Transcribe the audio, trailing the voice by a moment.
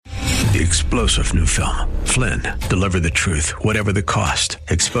The explosive new film, Flynn, deliver the truth, whatever the cost,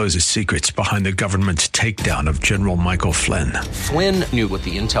 exposes secrets behind the government's takedown of General Michael Flynn. Flynn knew what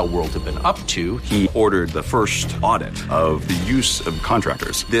the intel world had been up to. He ordered the first audit of the use of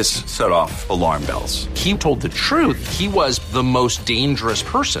contractors. This set off alarm bells. He told the truth. He was the most dangerous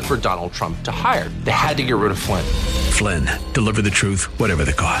person for Donald Trump to hire. They had to get rid of Flynn. Flynn, deliver the truth, whatever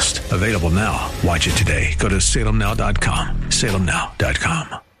the cost. Available now. Watch it today. Go to salemnow.com.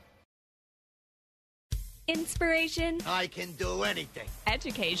 salemnow.com. Inspiration. I can do anything.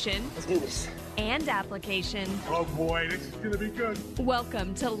 Education. Let's do this. And application. Oh boy, this is going to be good.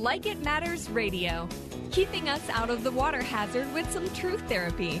 Welcome to Like It Matters Radio. Keeping us out of the water hazard with some truth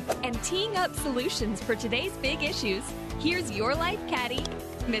therapy and teeing up solutions for today's big issues. Here's your life caddy,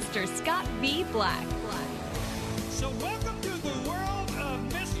 Mr. Scott V. Black. So welcome to the world of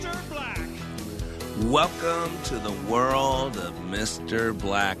Mr. Black. Welcome to the world of Mr.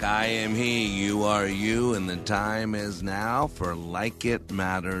 Black. I am he, you are you, and the time is now for Like It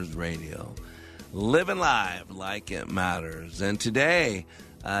Matters Radio. Living live like it matters. And today,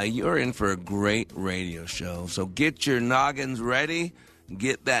 you're in for a great radio show. So get your noggins ready.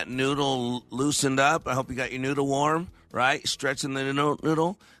 Get that noodle loosened up. I hope you got your noodle warm, right? Stretching the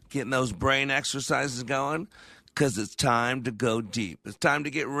noodle, getting those brain exercises going. Because it's time to go deep. It's time to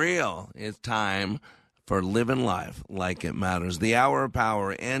get real. It's time for living life like it matters. The hour of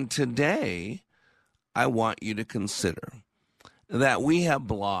power. And today, I want you to consider that we have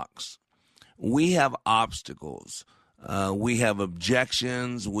blocks. We have obstacles. We have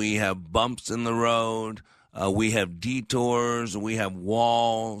objections. We have bumps in the road. We have detours. We have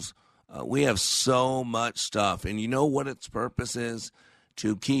walls. We have so much stuff. And you know what its purpose is?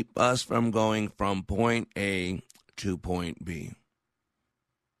 To keep us from going from point A to point B.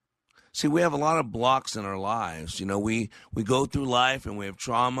 See, we have a lot of blocks in our lives. You know, we go through life and we have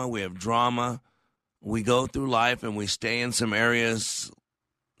trauma, we have drama. We go through life and we stay in some areas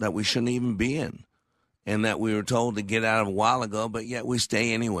that we shouldn't even be in and that we were told to get out of a while ago, but yet we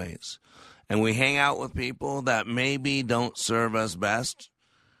stay anyways. And we hang out with people that maybe don't serve us best.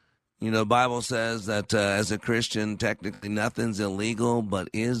 You know, the Bible says that as a Christian, technically nothing's illegal, but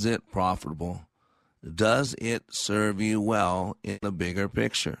is it profitable? Does it serve you well in the bigger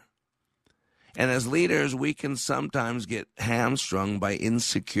picture? And as leaders, we can sometimes get hamstrung by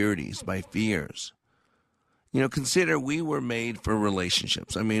insecurities, by fears. You know, consider we were made for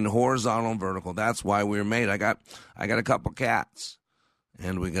relationships. I mean, horizontal and vertical. That's why we were made. I got a couple cats,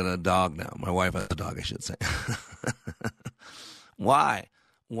 and we got a dog now. My wife has a dog, I should say. Why?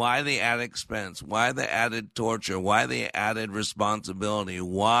 Why the added expense? Why the added torture? Why the added responsibility?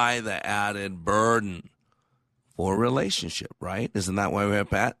 Why the added burden for a relationship, right? Isn't that why we have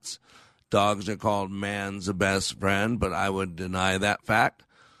pets? Dogs are called man's best friend, but I would deny that fact.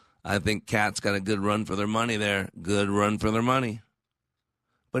 I think cats got a good run for their money there. Good run for their money.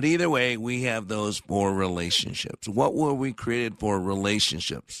 But either way, we have those for relationships. What were we created for?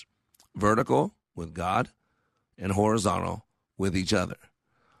 Relationships. Vertical with God and horizontal with each other.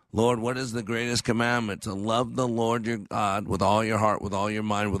 Lord, what is the greatest commandment? To love the Lord your God with all your heart, with all your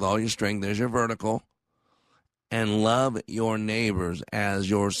mind, with all your strength. There's your vertical. And love your neighbors as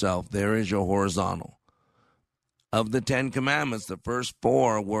yourself. There is your horizontal. Of the 10 commandments, the first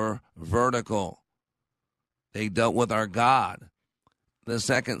 4 were vertical. They dealt with our God. The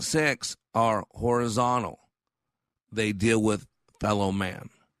second 6 are horizontal. They deal with fellow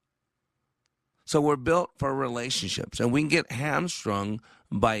man. So we're built for relationships, and we can get hamstrung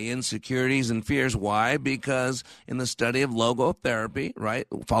by insecurities and fears. Why? Because in the study of logotherapy, right,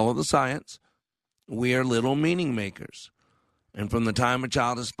 follow the science, we are little meaning makers. And from the time a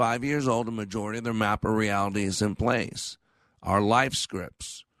child is 5 years old, a majority of their map of reality is in place. Our life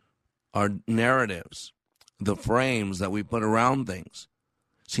scripts, our narratives, the frames that we put around things.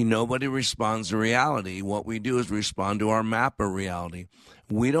 See, nobody responds to reality. What we do is respond to our map of reality.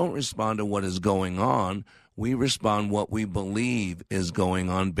 We don't respond to what is going on. We respond what we believe is going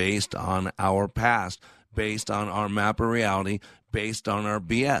on based on our past, based on our map of reality, based on our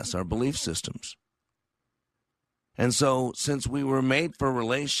BS, our belief systems. And so, since we were made for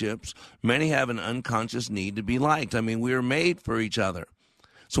relationships, many have an unconscious need to be liked. I mean, we were made for each other.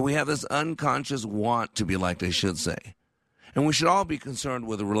 So we have this unconscious want to be liked, I should say. And we should all be concerned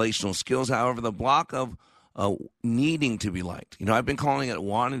with the relational skills. However, the block of needing to be liked. You know, I've been calling it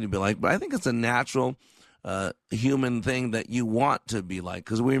wanting to be liked, but I think it's a natural human thing that you want to be liked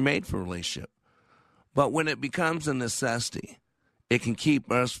because we were made for a relationship. But when it becomes a necessity, it can keep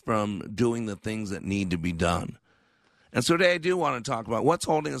us from doing the things that need to be done. And so today I do want to talk about what's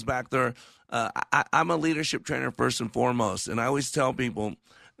holding us back there. I'm a leadership trainer first and foremost, and I always tell people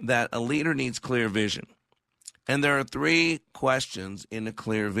that a leader needs clear vision. And there are 3 questions in a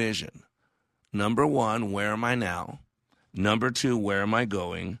clear vision. Number 1, where am I now? Number 2, where am I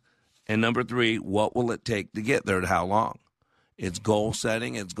going? And number 3, what will it take to get there and how long? It's goal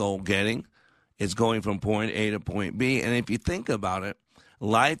setting, it's goal getting, it's going from point A to point B. And if you think about it,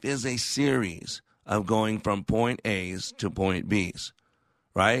 life is a series of going from point A's to point B's,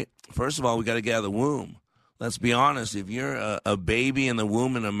 right? First of all, we got to get out of the womb. Let's be honest, if you're a baby in the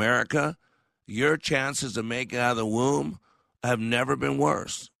womb in America, your chances to make it out of the womb have never been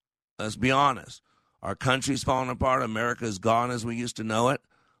worse. Let's be honest. Our country's falling apart. America is gone as we used to know it.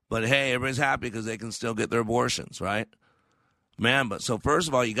 But hey, everybody's happy because they can still get their abortions, right? Man, but so first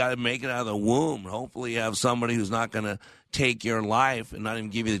of all, you got to make it out of the womb. Hopefully you have somebody who's not going to take your life and not even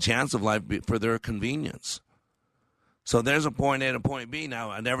give you the chance of life for their convenience. So there's a point A to point B. Now,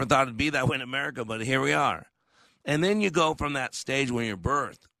 I never thought it'd be that way in America, but here we are. And then you go from that stage when you're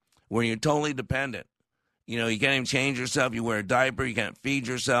birthed, where you're totally dependent. You know, you can't even change yourself. You wear a diaper. You can't feed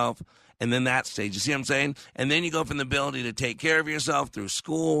yourself. And then that stage, you see what I'm saying? And then you go from the ability to take care of yourself through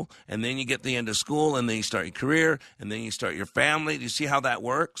school, and then you get the end of school, and then you start your career, and then you start your family. Do you see how that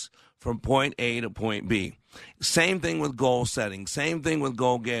works? From point A to point B. Same thing with goal setting. Same thing with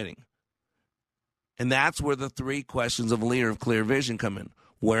goal getting. And that's where the 3 questions of a leader of clear vision come in.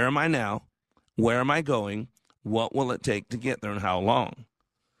 Where am I now? Where am I going? What will it take to get there and how long?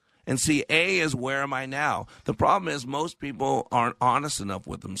 And see, A is where am I now? The problem is most people aren't honest enough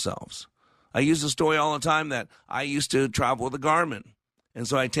with themselves. I use the story all the time that I used to travel with a Garmin. And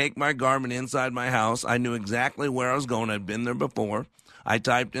so I take my Garmin inside my house. I knew exactly where I was going. I'd been there before. I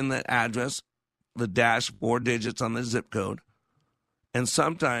typed in the address, the dash 4 digits on the zip code. And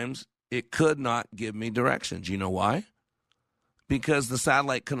sometimes it could not give me directions. You know why? Because the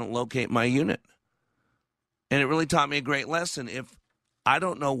satellite couldn't locate my unit. And it really taught me a great lesson. If I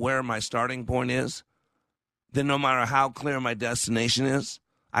don't know where my starting point is, then no matter how clear my destination is,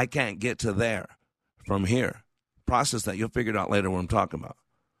 I can't get to there from here. Process that. You'll figure it out later what I'm talking about.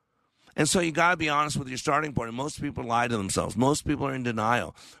 And so you got to be honest with your starting point. And most people lie to themselves. Most people are in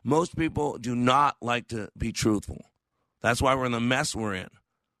denial. Most people do not like to be truthful. That's why we're in the mess we're in.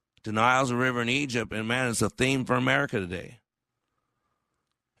 Denial's a river in Egypt, and man, it's a theme for America today.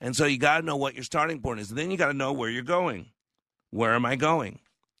 And so you got to know what your starting point is. And then you got to know where you're going. Where am I going?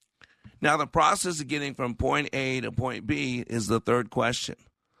 Now, the process of getting from point A to point B is the 3rd question.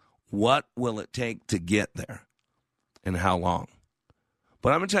 What will it take to get there? And how long?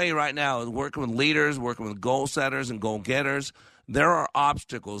 But I'm going to tell you right now, working with leaders, working with goal setters and goal getters, there are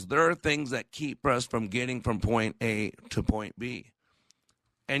obstacles. There are things that keep us from getting from point A to point B.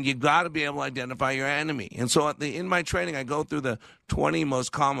 And you've got to be able to identify your enemy. And so in my training, I go through the 20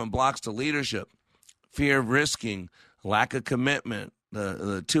 most common blocks to leadership. Fear of risking, lack of commitment,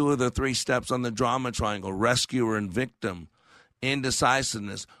 the 2 of the 3 steps on the drama triangle, rescuer and victim,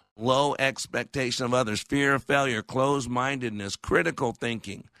 indecisiveness, low expectation of others, fear of failure, closed-mindedness, critical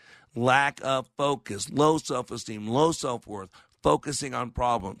thinking, lack of focus, low self-esteem, low self-worth, focusing on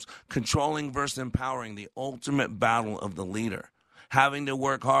problems, controlling versus empowering, the ultimate battle of the leader. Having to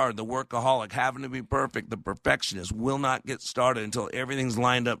work hard, the workaholic, having to be perfect, the perfectionist, will not get started until everything's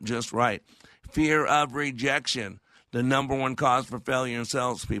lined up just right. Fear of rejection, the number 1 cause for failure in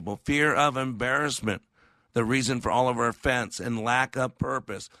salespeople. Fear of embarrassment, the reason for all of our offense, and lack of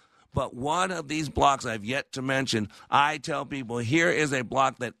purpose. But one of these blocks I've yet to mention, I tell people, here is a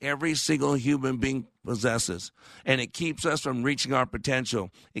block that every single human being possesses. And it keeps us from reaching our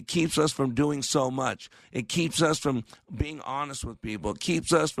potential. It keeps us from doing so much. It keeps us from being honest with people. It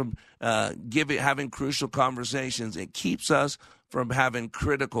keeps us from having crucial conversations. It keeps us from having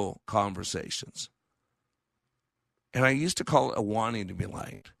critical conversations. And I used to call it a wanting to be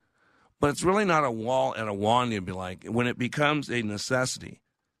liked. But it's really not a wall and a wanting to be liked. When it becomes a necessity,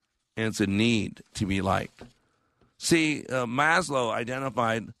 and it's a need to be liked. See, Maslow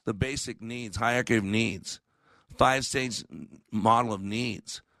identified the basic needs, hierarchy of needs, 5-stage model of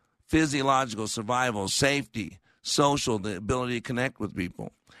needs, physiological, survival, safety, social, the ability to connect with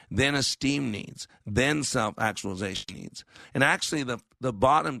people, then esteem needs, then self-actualization needs. And actually, the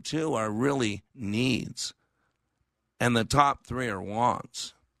bottom 2 are really needs, and the top 3 are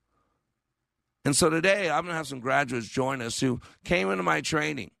wants. And so today, I'm going to have some graduates join us who came into my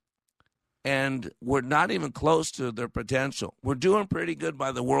training, and we're not even close to their potential. We're doing pretty good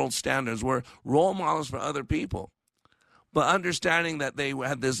by the world standards. We're role models for other people. But understanding that they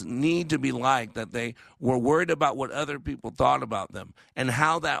had this need to be liked, that they were worried about what other people thought about them, and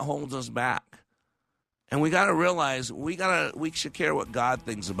how that holds us back. And we got to realize we should care what God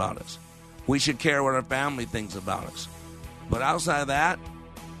thinks about us. We should care what our family thinks about us. But outside of that,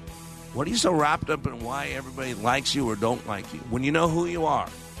 What are you so wrapped up in why everybody likes you or don't like you? When you know who you are,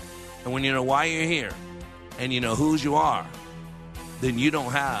 and when you know why you're here, and you know whose you are, then you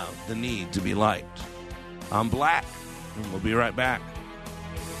don't have the need to be liked. I'm Black, and we'll be right back.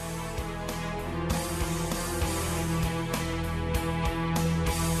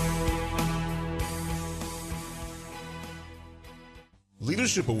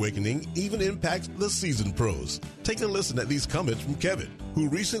 Leadership Awakening even impacts the seasoned pros. Take a listen at these comments from Kevin, who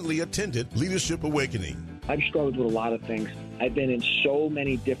recently attended Leadership Awakening. I've struggled with a lot of things. I've been in so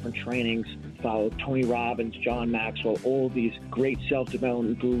many different trainings, followed Tony Robbins, John Maxwell, all of these great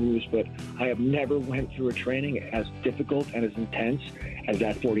self-development gurus, but I have never went through a training as difficult and as intense as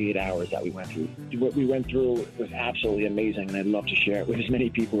that 48 hours that we went through. What we went through was absolutely amazing, and I'd love to share it with as many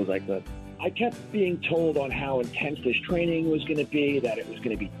people as I could. I kept being told on how intense this training was going to be, that it was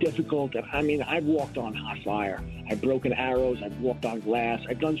going to be difficult. I mean, I've walked on hot fire. I've broken arrows. I've walked on glass.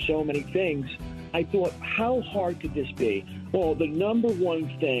 I've done so many things. I thought, how hard could this be? Well, the number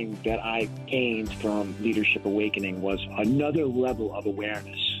one thing that I gained from Leadership Awakening was another level of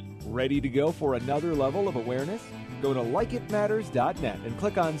awareness. Ready to go for another level of awareness? Go to likeitmatters.net and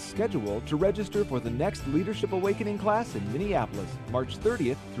click on Schedule to register for the next Leadership Awakening class in Minneapolis, March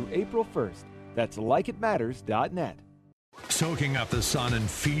 30th through April 1st. That's likeitmatters.net. Soaking up the sun in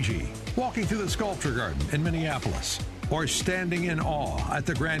Fiji, walking through the Sculpture Garden in Minneapolis, or standing in awe at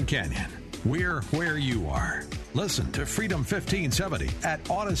the Grand Canyon. We're where you are. Listen to Freedom 1570 at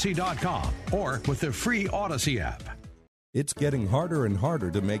Odyssey.com or with the free Odyssey app. It's getting harder and harder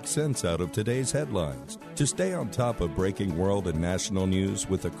to make sense out of today's headlines. To stay on top of breaking world and national news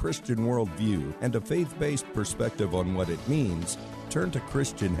with a Christian worldview and a faith-based perspective on what it means, turn to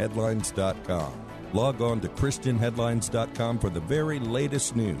ChristianHeadlines.com. Log on to ChristianHeadlines.com for the very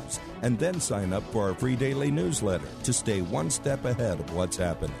latest news, and then sign up for our free daily newsletter to stay one step ahead of what's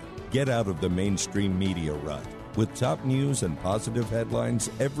happening. Get out of the mainstream media rut with top news and positive headlines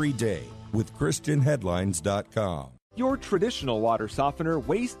every day with ChristianHeadlines.com. Your traditional water softener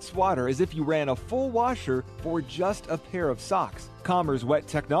wastes water as if you ran a full washer for just a pair of socks. Commer's wet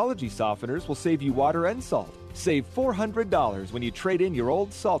technology softeners will save you water and salt. Save $400 when you trade in your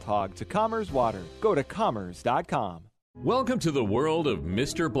old salt hog to Commer's Water. Go to Commerce.com. Welcome to the world of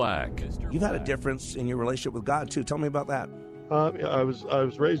Mr. Black. You've had a difference in your relationship with God, too. Tell me about that. I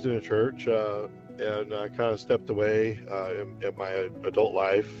was raised in a church and I kind of stepped away in my adult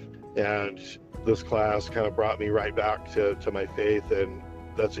life. And this class kind of brought me right back to my faith, and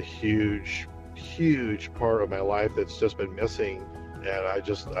that's a huge part of my life that's just been missing. And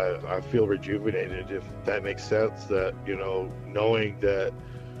I feel rejuvenated, if that makes sense, that, knowing that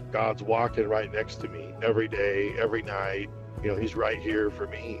God's walking right next to me every day, every night, he's right here for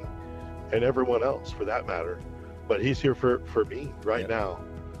me and everyone else for that matter. But he's here for me right now.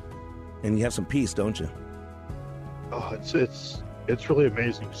 And you have some peace, don't you? Oh, it's really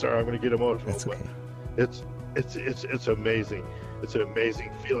amazing. Sorry, I'm going to get emotional. That's okay. But it's amazing. It's an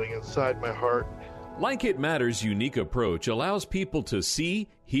amazing feeling inside my heart. Like It Matters' unique approach allows people to see,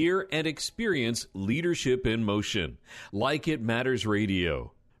 hear, and experience leadership in motion. Like It Matters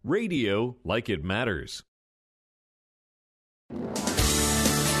Radio. Radio like it matters.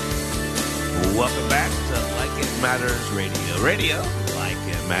 Welcome back to Like It Matters Radio. Radio like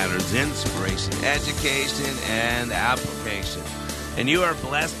it matters. Inspiration, education, and application. And you are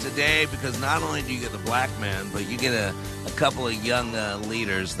blessed today because not only do you get the Black man, but you get a couple of young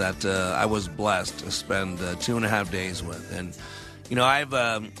leaders that I was blessed to spend 2.5 days with. And, I've,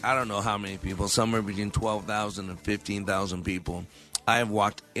 I don't know how many people, somewhere between 12,000 and 15,000 people, I have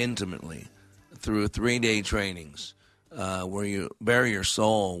walked intimately through 3-day trainings where you bare your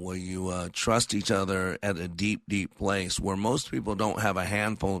soul, where you trust each other at a deep, deep place, where most people don't have a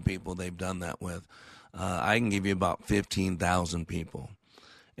handful of people they've done that with. I can give you about 15,000 people.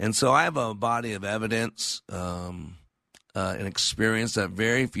 And so I have a body of evidence, an experience that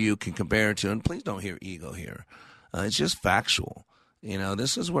very few can compare to. And please don't hear ego here. It's just factual.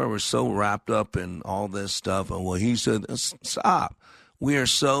 This is where we're so wrapped up in all this stuff. And he said, stop. We are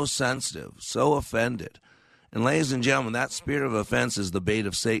so sensitive, so offended. And ladies and gentlemen, that spirit of offense is the bait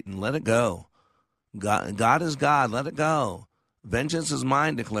of Satan. Let it go. God is God. Let it go. Vengeance is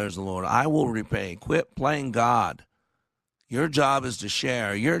mine, declares the Lord. I will repay. Quit playing God. Your job is to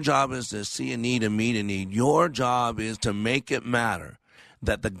share. Your job is to see a need and meet a need. Your job is to make it matter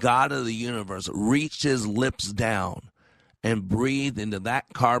that the God of the universe reached his lips down and breathed into that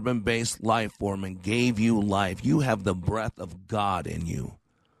carbon-based life form and gave you life. You have the breath of God in you.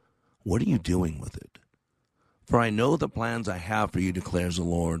 What are you doing with it? For I know the plans I have for you, declares the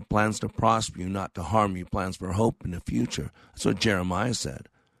Lord, plans to prosper you, not to harm you, plans for hope in the future. That's what Jeremiah said.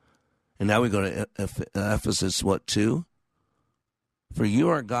 And now we go to Ephesus, 2? For you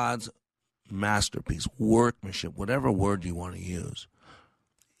are God's masterpiece, workmanship, whatever word you want to use.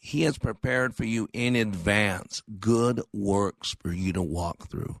 He has prepared for you in advance good works for you to walk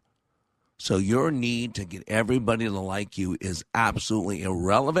through. So your need to get everybody to like you is absolutely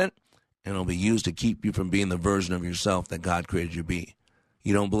irrelevant, and it'll be used to keep you from being the version of yourself that God created you to be.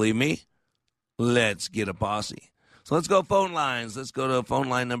 You don't believe me? Let's get a posse. So let's go phone lines. Let's go to phone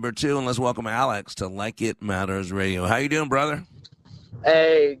line number 2, and let's welcome Alex to Like It Matters Radio. How you doing, brother?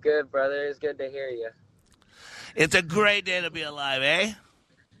 Hey, good, brother. It's good to hear you. It's a great day to be alive, eh?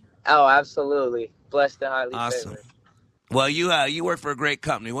 Oh, absolutely. Blessed and highly awesome. favored. Well, you work for a great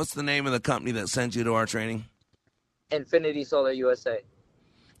company. What's the name of the company that sent you to our training? Infinity Solar USA.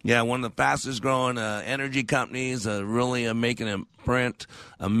 Yeah, one of the fastest growing energy companies, really making a print.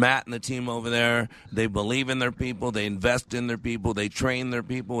 Matt and the team over there, they believe in their people. They invest in their people. They train their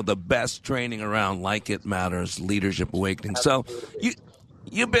people with the best training around. Like It Matters, Leadership Awakening. Absolutely. So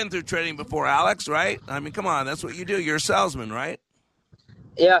you've been through training before, Alex, right? I mean, come on, that's what you do. You're a salesman, right?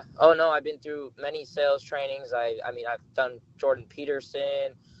 Yeah. Oh, no, I've been through many sales trainings. I've done Jordan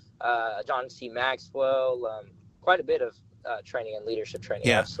Peterson, John C. Maxwell, quite a bit of training and leadership training.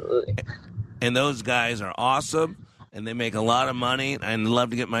 Yeah. Absolutely. And those guys are awesome, and they make a lot of money. I'd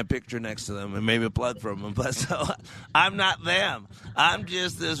love to get my picture next to them and maybe a plug from them. But so I'm not them. I'm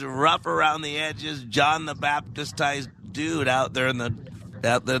just this rough around the edges, John the Baptist-ized dude out there in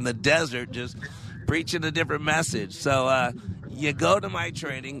the desert, just preaching a different message. So you go to my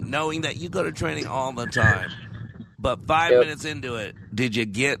training knowing that you go to training all the time. But 5 minutes into it, did you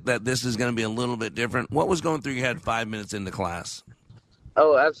get that this is going to be a little bit different? What was going through your head 5 minutes into class?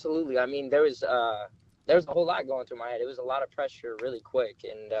 Oh, absolutely. I mean, there was a whole lot going through my head. It was a lot of pressure really quick,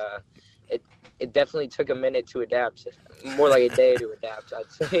 and it definitely took a minute to adapt, more like a day to adapt,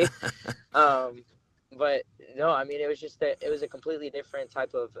 I'd say. But no, I mean, it was just that it was a completely different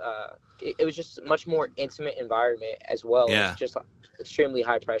type of. It was just a much more intimate environment as well. Yeah. It was just extremely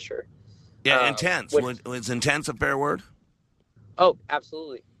high pressure. Yeah, intense. Was intense a fair word? Oh,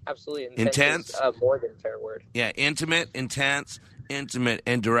 absolutely. Absolutely. Intense? Is, more than a fair word. Yeah, intimate, intense, intimate,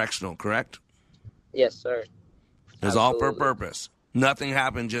 and directional, correct? Yes, sir. It was all for a purpose. Nothing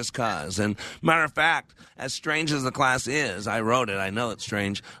happened just cause. And matter of fact, as strange as the class is, I wrote it, I know it's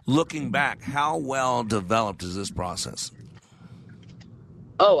strange. Looking back, how well developed is this process?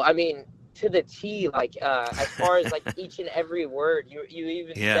 Oh, I mean, to the T, like, as far as, like, each and every word, you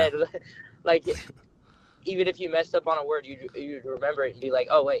even said, like, even if you messed up on a word, you'd remember it and be like,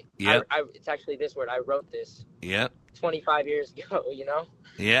 oh, wait, it's actually this word. I wrote this 25 years ago, you know?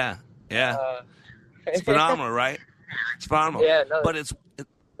 Yeah. It's phenomenal, right? It's phenomenal. Yeah, no.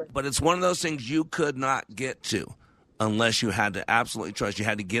 But it's one of those things you could not get to unless you had to absolutely trust. You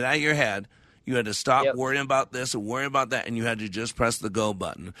had to get out of your head. You had to stop worrying about this and worrying about that, and you had to just press the go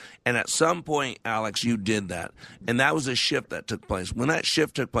button. And at some point, Alex, you did that. And that was a shift that took place. When that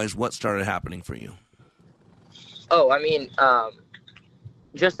shift took place, what started happening for you? Oh, I mean,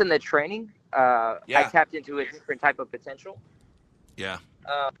 just in the training, I tapped into a different type of potential. Yeah.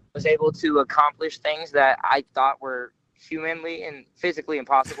 Was able to accomplish things that I thought were humanly and physically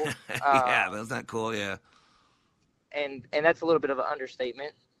impossible. Yeah, that's not cool, yeah. And that's a little bit of an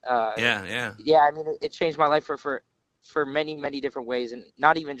understatement. Yeah. Yeah, I mean, it changed my life for many, many different ways, and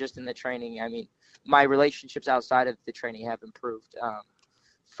not even just in the training. I mean, my relationships outside of the training have improved.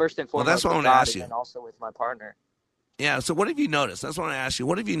 First and foremost, that's what I want with to God, ask you. and also with my partner. Yeah, so what have you noticed? That's what I want to ask you.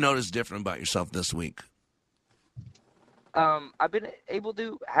 What have you noticed different about yourself this week? I've been able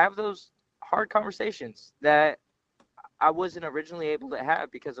to have those hard conversations that I wasn't originally able to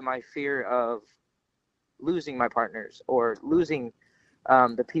have because of my fear of losing my partners or losing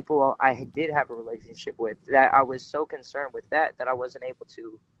the people I did have a relationship with. That I was so concerned with that I wasn't able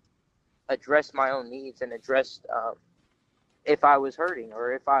to address my own needs and address if I was hurting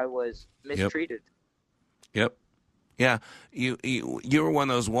or if I was mistreated. Yep. Yeah, you were one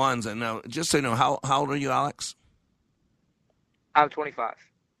of those ones. And now, just so you know, how old are you, Alex? I'm 25.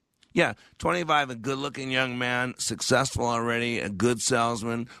 Yeah, 25, a good-looking young man, successful already, a good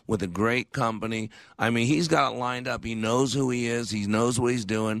salesman with a great company. I mean, he's got it lined up. He knows who he is. He knows what he's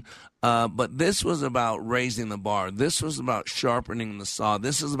doing. But this was about raising the bar. This was about sharpening the saw.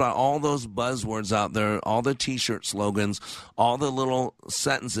 This is about all those buzzwords out there, all the T-shirt slogans, all the little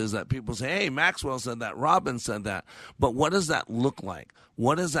sentences that people say, hey, Maxwell said that, Robin said that. But what does that look like?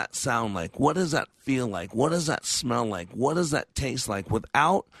 What does that sound like? What does that feel like? What does that smell like? What does that taste like?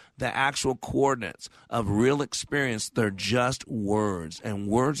 Without the actual coordinates of real experience, they're just words. And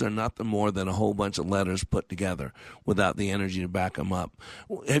words are nothing more than a whole bunch of letters put together without the energy to back them up.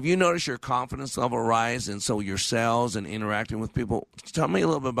 Have you noticed notice your confidence level rise, and so your sales and interacting with people? Tell me a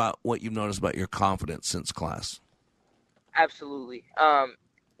little bit about what you've noticed about your confidence since class. Absolutely.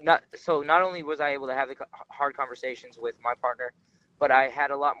 Not only was I able to have the hard conversations with my partner, but I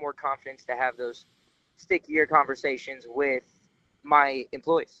had a lot more confidence to have those stickier conversations with my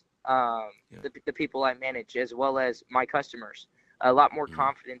employees, the people I manage, as well as my customers. A lot more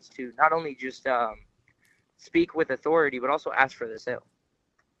confidence to not only just speak with authority, but also ask for the sale.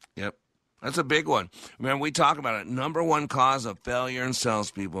 Yep. That's a big one. Man, we talk about it. Number one cause of failure in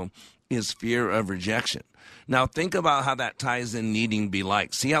salespeople is fear of rejection. Now, think about how that ties in needing to be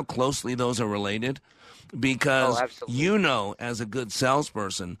liked. See how closely those are related? Because you know, as a good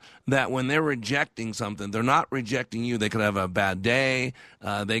salesperson, that when they're rejecting something, they're not rejecting you. They could have a bad day.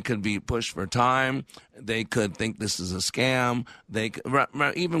 They could be pushed for time. They could think this is a scam.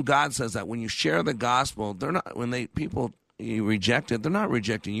 Even God says that when you share the gospel, people you reject it, they're not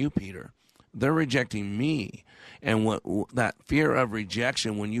rejecting you, Peter. They're rejecting me. And that fear of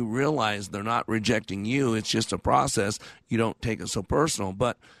rejection, when you realize they're not rejecting you, it's just a process, you don't take it so personal.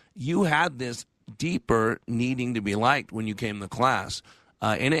 But you had this deeper needing to be liked when you came to class,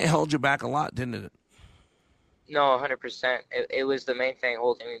 and it held you back a lot, didn't it? No, 100%. It was the main thing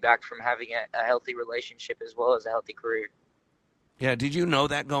holding me back from having a healthy relationship as well as a healthy career. Yeah, did you know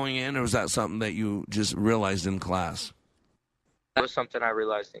that going in, or was that something that you just realized in class? That was something I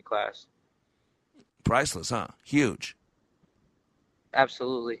realized in class. Priceless, huh? Huge.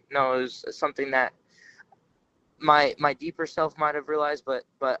 Absolutely. No, it was something that my deeper self might have realized,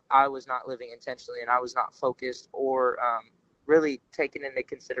 but I was not living intentionally, and I was not focused or really taking into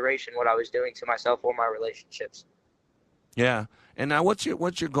consideration what I was doing to myself or my relationships. Yeah. And now, what's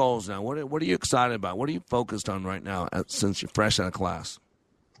your goals now? What are you excited about? What are you focused on right now since you're fresh out of class?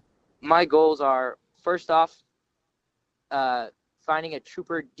 My goals are, first off, finding a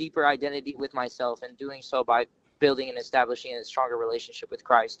deeper identity with myself, and doing so by building and establishing a stronger relationship with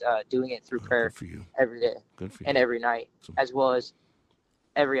Christ, doing it through prayer every day and every night, as well as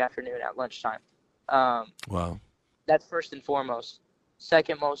every afternoon at lunchtime. Wow. That's first and foremost.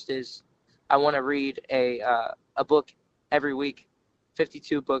 Second most is I want to read a book every week,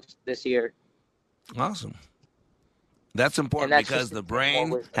 52 books this year. Awesome. That's important because the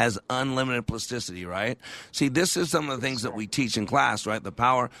brain has unlimited plasticity, right? See, this is some of the things that we teach in class, right? The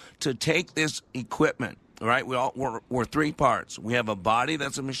power to take this equipment, right? We're three parts. We have a body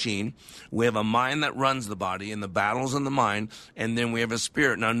that's a machine. We have a mind that runs the body and the battles in the mind. And then we have a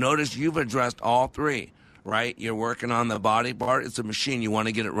spirit. Now, notice you've addressed all three, right? You're working on the body part. It's a machine. You want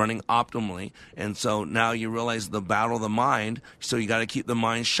to get it running optimally. And so now you realize the battle of the mind. So you got to keep the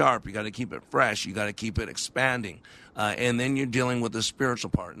mind sharp. You got to keep it fresh. You got to keep it expanding. And then you're dealing with the spiritual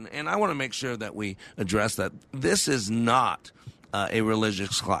part. And I want to make sure that we address that. This is not a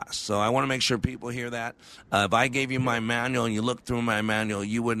religious class. So I want to make sure people hear that. If I gave you my manual and you look through my manual,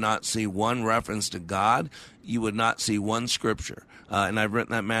 you would not see one reference to God. You would not see one scripture. And I've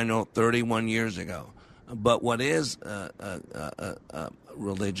written that manual 31 years ago. But what is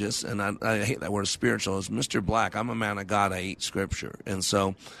religious, and I hate that word spiritual, is Mr. Black. I'm a man of God. I eat scripture. And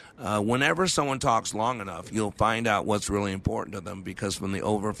so whenever someone talks long enough, you'll find out what's really important to them, because from the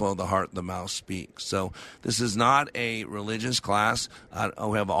overflow of the heart, the mouth speaks. So this is not a religious class.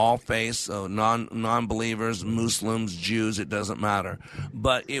 We have all faiths, so non-believers, Muslims, Jews, it doesn't matter.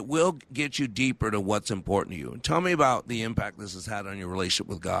 But it will get you deeper to what's important to you. Tell me about the impact this has had on your relationship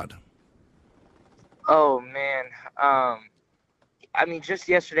with God. Oh, man. I mean, just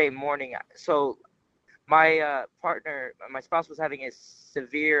yesterday morning, so my partner, my spouse, was having a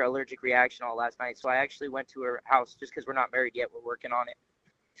severe allergic reaction all last night. So I actually went to her house, just because we're not married yet. We're working on it,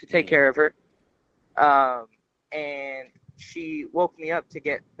 to take care of her. And she woke me up to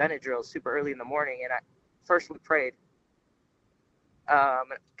get Benadryl super early in the morning. And first we prayed.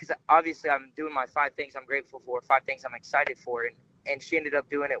 Because obviously I'm doing my 5 things I'm grateful for, 5 things I'm excited for. And she ended up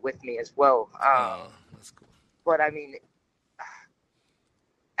doing it with me as well. That's cool. But I mean,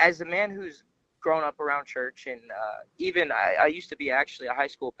 as a man who's grown up around church, and even I used to be actually a high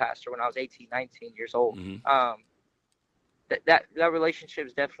school pastor when I was 18, 19 years old. Mm-hmm. That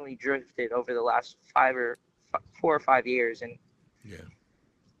relationship's definitely drifted over the last 4 or 5 years. And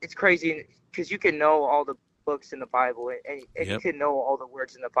it's crazy because you can know all the books in the Bible, and you can know all the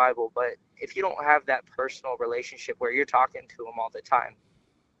words in the Bible, but if you don't have that personal relationship where you're talking to them all the time,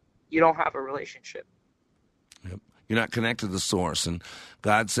 you don't have a relationship. Yep. You're not connected to the source. And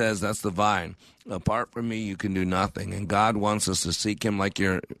God says that's the vine. Apart from me, you can do nothing. And God wants us to seek him like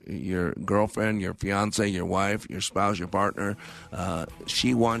your girlfriend, your fiance, your wife, your spouse, your partner.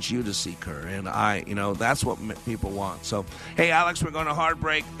 She wants you to seek her. And that's what people want. So, hey, Alex, we're going to hard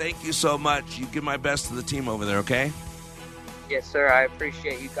break. Thank you so much. You give my best to the team over there, okay? Yes, sir. I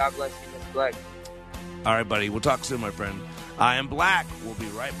appreciate you. God bless you, Mr. Black. All right, buddy. We'll talk soon, my friend. I am Black. We'll be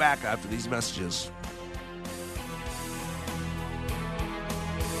right back after these messages.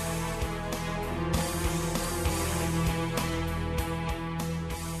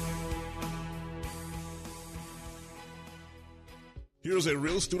 Here's a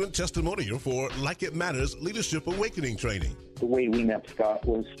real student testimonial for Like It Matters Leadership Awakening Training. The way we met Scott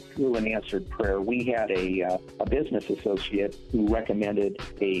was through an answered prayer. We had a business associate who recommended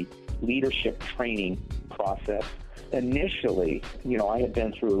a leadership training process. Initially, I had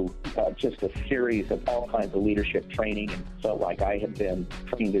been through just a series of all kinds of leadership training and felt like I had been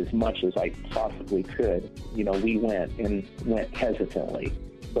trained as much as I possibly could. We went hesitantly.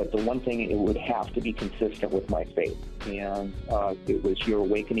 But the one thing, it would have to be consistent with my faith. And it was your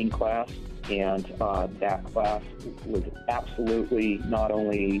awakening class. And that class was absolutely not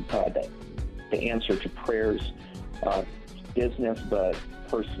only the answer to prayers, business, but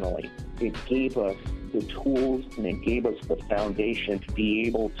personally. It gave us the tools and it gave us the foundation to be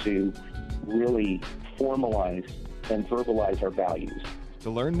able to really formalize and verbalize our values. To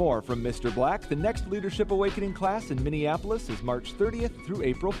learn more from Mr. Black, the next Leadership Awakening class in Minneapolis is March 30th through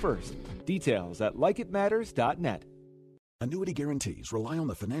April 1st. Details at likeitmatters.net. Annuity guarantees rely on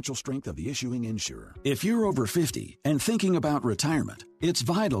the financial strength of the issuing insurer. If you're over 50 and thinking about retirement, it's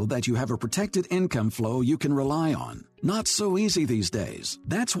vital that you have a protected income flow you can rely on. Not so easy these days.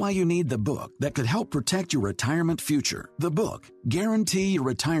 That's why you need the book that could help protect your retirement future. The book, Guarantee Your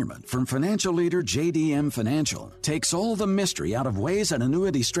Retirement, from financial leader JDM Financial, takes all the mystery out of ways an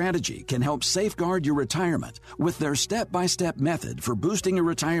annuity strategy can help safeguard your retirement with their step-by-step method for boosting your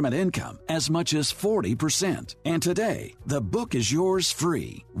retirement income as much as 40%. And today, the book is yours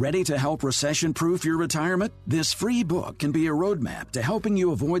free. Ready to help recession-proof your retirement? This free book can be a roadmap to helping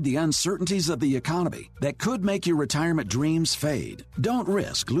you avoid the uncertainties of the economy that could make your retirement dreams fade. Don't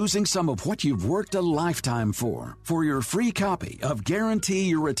risk losing some of what you've worked a lifetime for. For your free copy of Guarantee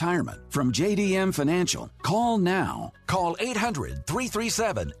Your Retirement from JDM Financial, call now. Call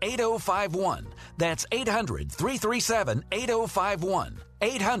 800-337-8051. That's 800-337-8051.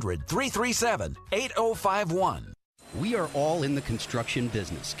 800-337-8051. We are all in the construction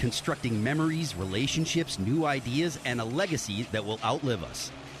business, constructing memories, relationships, new ideas, and a legacy that will outlive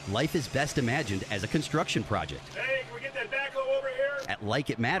us. Life is best imagined as a construction project. Hey, can we get that backhoe over here? At Like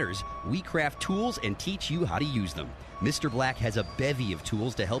It Matters, we craft tools and teach you how to use them. Mr. Black has a bevy of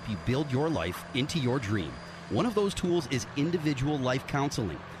tools to help you build your life into your dream. One of those tools is individual life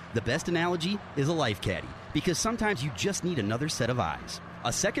counseling. The best analogy is a life caddy, because sometimes you just need another set of eyes.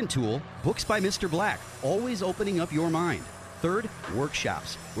 A second tool, Books by Mr. Black, always opening up your mind. Third,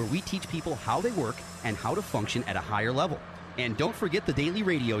 workshops, where we teach people how they work and how to function at a higher level. And don't forget the daily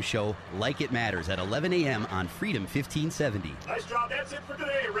radio show, Like It Matters, at 11 a.m. on Freedom 1570. Nice job. That's it for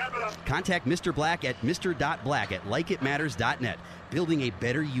today. Wrap it up. Contact Mr. Black at mr.black at likeitmatters.net. Building a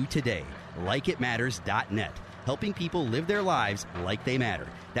better you today. Likeitmatters.net. Helping people live their lives like they matter.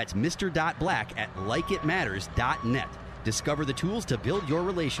 That's Mr. Black at likeitmatters.net. Discover the tools to build your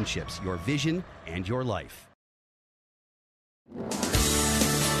relationships, your vision, and your life.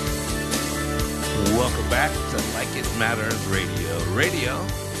 Welcome back to Like It Matters Radio. Radio,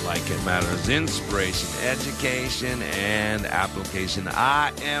 like it matters, inspiration, education, and application.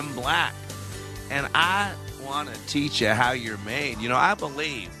 I am Black, and I want to teach you how you're made. I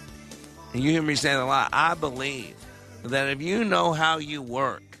believe, and you hear me say it a lot, I believe that if you know how you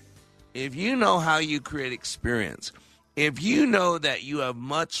work, if you know how you create experience, if you know that you have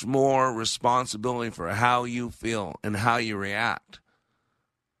much more responsibility for how you feel and how you react,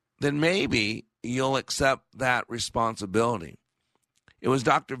 then maybe you'll accept that responsibility. It was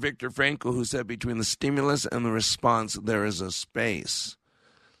Dr. Viktor Frankl who said between the stimulus and the response, there is a space.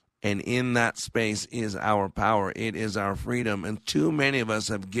 And in that space is our power. It is our freedom. And too many of us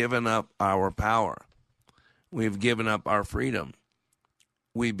have given up our power. We've given up our freedom.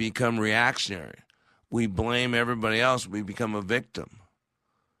 We become reactionary. We blame everybody else. We become a victim.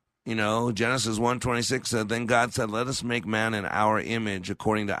 Genesis 1:26 said, then God said, let us make man in our image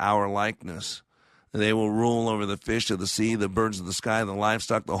according to our likeness. They will rule over the fish of the sea, the birds of the sky, the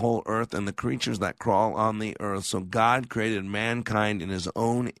livestock, the whole earth, and the creatures that crawl on the earth. So God created mankind in his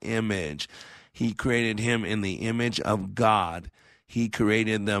own image. He created him in the image of God. He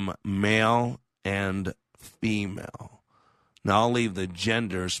created them male and female. Now, I'll leave the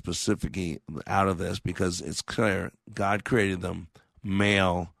gender specifically out of this because it's clear God created them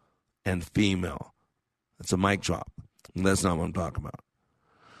male and female. That's a mic drop. That's not what I'm talking about.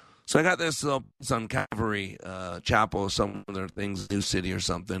 So I got this on Calvary Chapel, some other things, New City or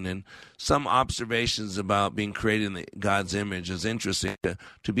something, and some observations about being created in God's image is interesting.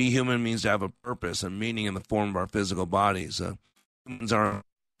 To be human means to have a purpose and meaning in the form of our physical bodies. Humans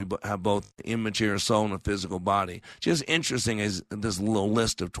have both immaterial soul and a physical body. Just interesting as this little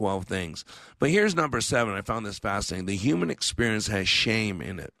list of 12 things. But here's number 7. I found this fascinating. The human experience has shame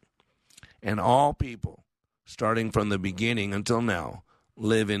in it. And all people, starting from the beginning until now,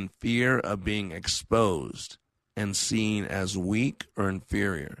 live in fear of being exposed and seen as weak or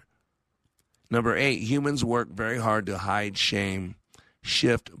inferior. Number 8, humans work very hard to hide shame,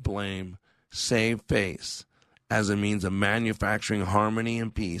 shift blame, save face as a means of manufacturing harmony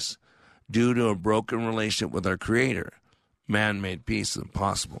and peace due to a broken relationship with our Creator. Man-made peace is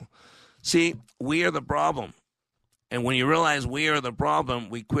impossible. See, we are the problem. And when you realize we are the problem,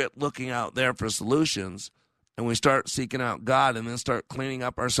 we quit looking out there for solutions and we start seeking out God and then start cleaning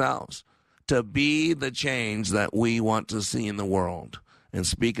up ourselves to be the change that we want to see in the world. And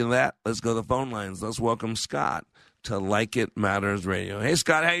speaking of that, let's go to the phone lines. Let's welcome Scott to Like It Matters Radio. Hey,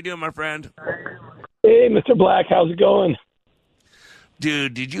 Scott, how you doing, my friend? Hey, Mr. Black, how's it going?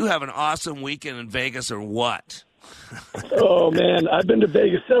 Dude, did you have an awesome weekend in Vegas or what? Oh, man, I've been to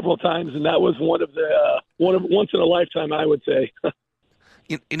Vegas several times, and that was one of once in a lifetime, I would say.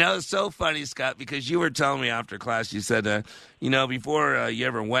 You know, it's so funny, Scott, because you were telling me after class, you said, before you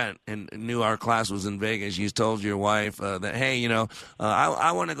ever went and knew our class was in Vegas, you told your wife that, hey,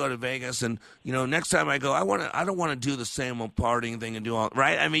 I want to go to Vegas, and, next time I go, I don't want to do the same old partying thing and do all,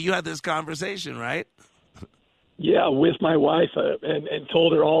 right? I mean, you had this conversation, right? Yeah, with my wife, and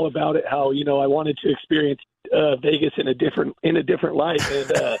told her all about it, how, I wanted to experience Vegas in a different light,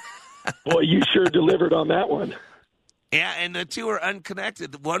 and boy, you sure delivered on that one. Yeah, and the two are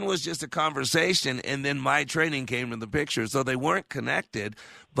unconnected. One was just a conversation, and then my training came in the picture. So they weren't connected,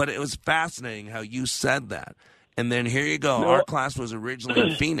 but it was fascinating how you said that. And then here you go. No. Our class was originally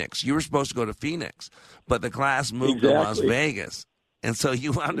in Phoenix. You were supposed to go to Phoenix, but the class moved to Las Vegas. And so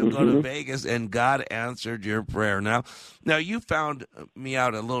you wanted to go to Vegas, and God answered your prayer. Now you found me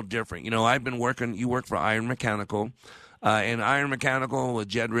out a little different. I've been working – you work for Iron Mechanical. And Iron Mechanical with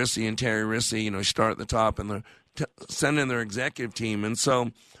Jed Rissy and Terry Rissy, start at the top and they're send in their executive team. And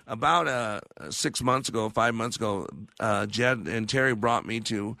so about 5 months ago, Jed and Terry brought me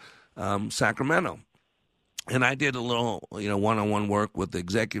to Sacramento. And I did a little, one-on-one work with the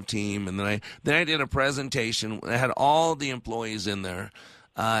executive team. And then I did a presentation. I had all the employees in there.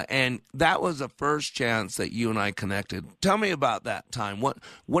 And that was the first chance that you and I connected. Tell me about that time.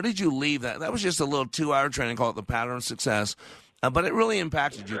 What did you leave that? That was just a little 2-hour training called The Pattern of Success. But it really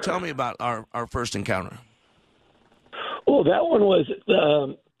impacted you. Tell me about our first encounter. Well, that one was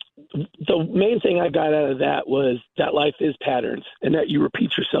the main thing I got out of that was that life is patterns, and that you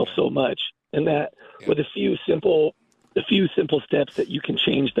repeat yourself so much, and that with a few simple steps that you can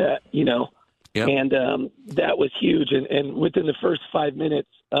change that, Yep. And that was huge. And within the first 5 minutes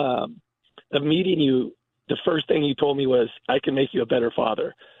of meeting you, the first thing you told me was, I can make you a better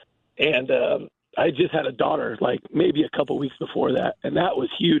father. And I just had a daughter, like maybe a couple weeks before that, and that was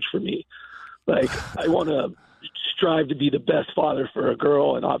huge for me. Like, I want to strive to be the best father for a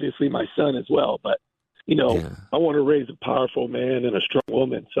girl, and obviously my son as well. But, I want to raise a powerful man and a strong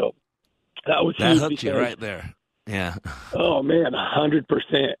woman. So that was huge. That hooked you right there. Yeah. Oh, man,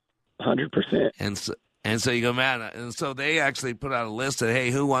 100%. 100%. And so you go, man. And so they actually put out a list of, hey,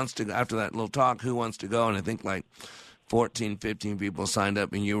 who wants to, after that little talk, who wants to go? And I think like 14, 15 people signed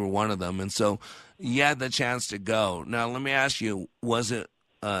up, and you were one of them. And so you had the chance to go. Now, let me ask you, was it,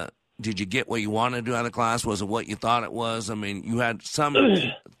 did you get what you wanted to do out of the class? Was it what you thought it was? I mean, you had some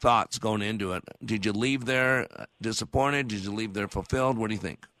thoughts going into it. Did you leave there disappointed? Did you leave there fulfilled? What do you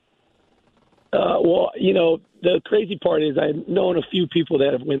think? Well, the crazy part is I've known a few people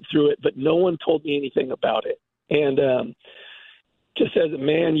that have went through it, but no one told me anything about it. And just as a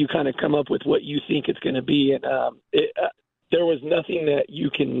man, you kind of come up with what you think it's going to be. And there was nothing that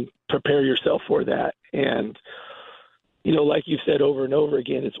you can prepare yourself for that. And, like you've said over and over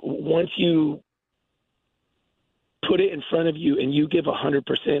again, it's once you put it in front of you and you give 100%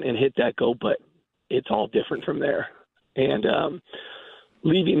 and hit that go button, it's all different from there. And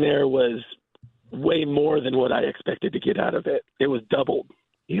leaving there was way more than what I expected to get out of it. It was doubled,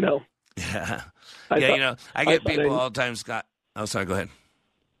 Yeah. I get people all the time, Scott. Oh, sorry, go ahead.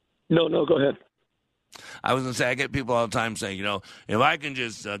 No, go ahead. I was going to say, I get people all the time saying, if I can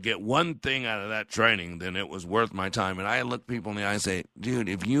just get one thing out of that training, then it was worth my time. And I look people in the eye and say, dude,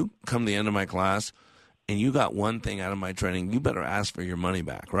 if you come to the end of my class and you got one thing out of my training, you better ask for your money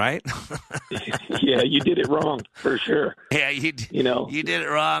back, right? Yeah, you did it wrong, for sure. Yeah, you did it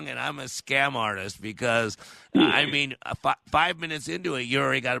wrong, and I'm a scam artist because, 5 minutes into it, you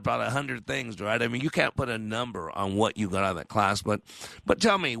already got about 100 things, right? I mean, you can't put a number on what you got out of that class, but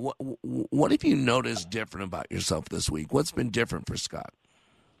tell me, what have you noticed different about yourself this week? What's been different for Scott?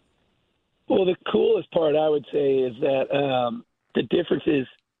 Well, the coolest part, I would say, is that the difference is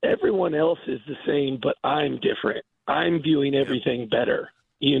everyone else is the same, but I'm different. I'm viewing everything better,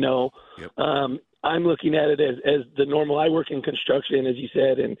 Yep. I'm looking at it as the normal. I work in construction, as you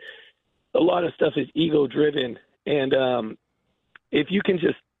said, and a lot of stuff is ego-driven. And if you can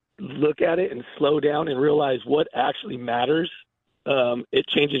just look at it and slow down and realize what actually matters, it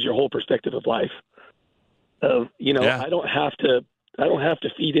changes your whole perspective of life. I don't have to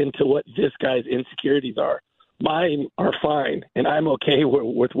feed into what this guy's insecurities are. Mine are fine, and I'm okay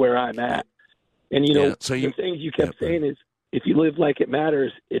with where I'm at. And, the things you kept saying is, if you live like it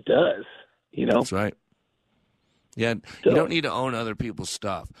matters, it does, That's right. Yeah, you don't need to own other people's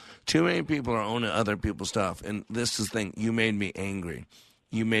stuff. Too many people are owning other people's stuff. And this is the thing. You made me angry.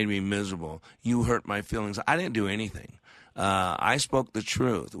 You made me miserable. You hurt my feelings. I didn't do anything. I spoke the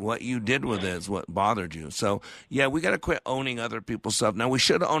truth. What you did with it is what bothered you. So, yeah, we got to quit owning other people's stuff. Now, we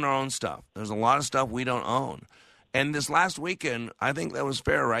should own our own stuff. There's a lot of stuff we don't own. And this last weekend, I think that was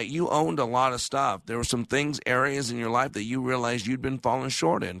fair, right? You owned a lot of stuff. There were some areas in your life that you realized you'd been falling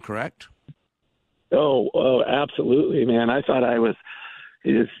short in, correct? Oh, absolutely, man. I thought I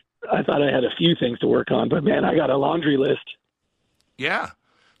had a few things to work on, but man, I got a laundry list. Yeah.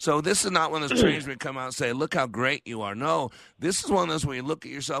 So this is not one of those trainings where you come out and say, look how great you are. No, this is one of those where you look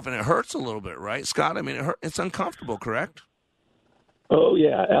at yourself and it hurts a little bit, right, Scott? I mean, it's uncomfortable, correct? Oh,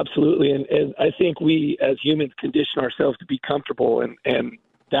 yeah, absolutely. And I think we as humans condition ourselves to be comfortable. And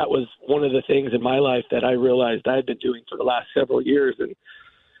that was one of the things in my life that I realized I'd been doing for the last several years. And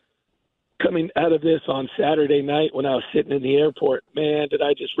coming out of this on Saturday night when I was sitting in the airport, man, did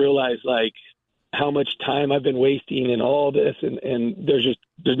I just realize, like, how much time I've been wasting in all this. And there's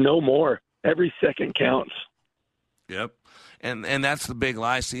no more. Every second counts. Yep. And that's the big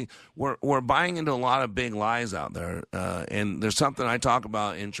lie. See, we're buying into a lot of big lies out there. And there's something I talk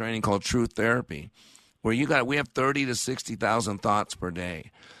about in training called truth therapy, where we have 30 to 60,000 thoughts per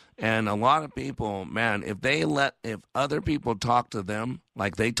day. And a lot of people, man, if other people talk to them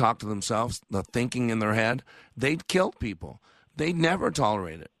like they talk to themselves, the thinking in their head, they'd kill people. They'd never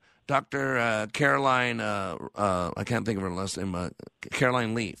tolerate it. Dr. Caroline, I can't think of her last name,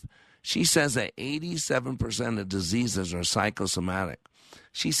 Caroline Leaf. She says that 87% of diseases are psychosomatic.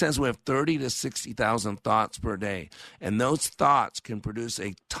 She says we have 30 to 60,000 thoughts per day, and those thoughts can produce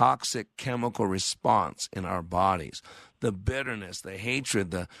a toxic chemical response in our bodies. The bitterness, the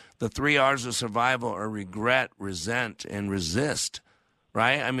hatred, the 3 R's of survival are regret, resent, and resist.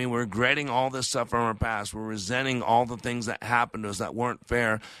 Right? I mean, we're regretting all this stuff from our past. We're resenting all the things that happened to us that weren't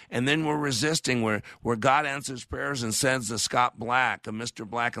fair. And then we're resisting where God answers prayers and sends the Scott Black, a Mr.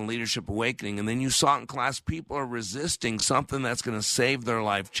 Black and Leadership Awakening. And then you saw in class, people are resisting something that's going to save their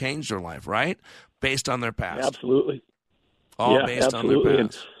life, change their life, right? Based on their past. Absolutely. All based on their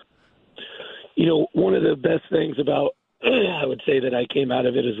past. And, one of the best things about, I would say that I came out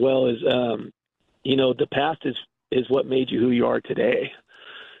of it as well is, the past is what made you who you are today.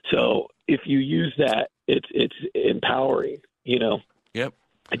 So if you use that, it's empowering, Yep.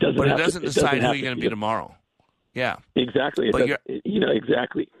 It doesn't decide who you're going to be tomorrow. Yeah. Exactly.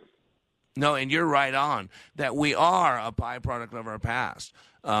 Exactly. No, and you're right on that we are a byproduct of our past.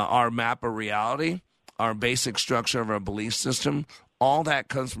 Our map of reality, our basic structure of our belief system, all that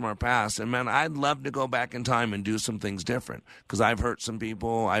comes from our past. And, man, I'd love to go back in time and do some things different because I've hurt some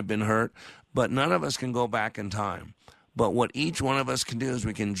people. I've been hurt. But none of us can go back in time. But what each one of us can do is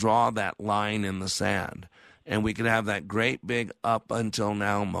we can draw that line in the sand, and we can have that great big up until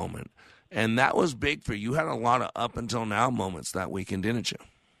now moment. And that was big for you. You had a lot of up until now moments that weekend, didn't you?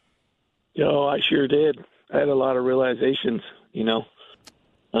 I sure did. I had a lot of realizations, and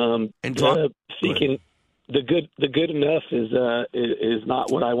seeking the good enough is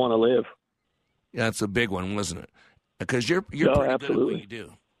not what I want to live. Yeah, that's a big one, wasn't it? Because you're pretty absolutely good at what you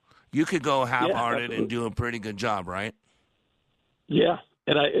do. You could go half-hearted and do a pretty good job, right? Yeah.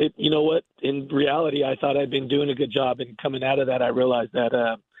 And you know what? In reality, I thought I'd been doing a good job. And coming out of that, I realized that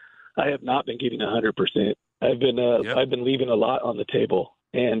I have not been giving 100%. I've been leaving a lot on the table,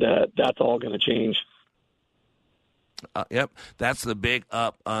 and that's all going to change. Yep, that's the big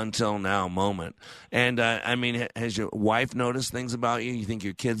up until now moment. And, I mean, has your wife noticed things about you? You think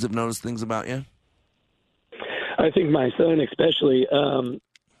your kids have noticed things about you? I think my son especially,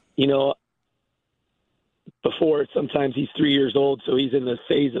 you know, before sometimes he's 3 years old, so he's in the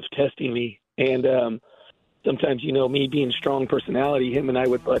phase of testing me. And sometimes, you know, me being strong personality, him and I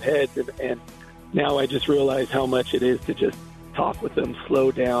would butt heads. And now I just realize how much it is to just talk with him,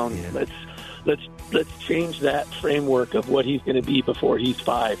 slow down. Yeah. Let's change that framework of what he's going to be before he's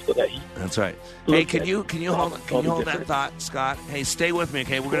 5, so that he. That's right. Hey, can you hold that thought, Scott? Hey, stay with me,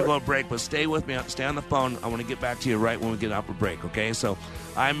 okay? We're going to go to break, but stay with me. Stay on the phone. I want to get back to you right when we get off a break, okay? So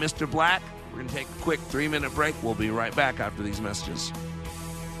I'm Mr. Black. We're going to take a quick 3-minute break. We'll be right back after these messages.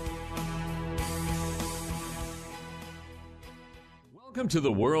 Welcome to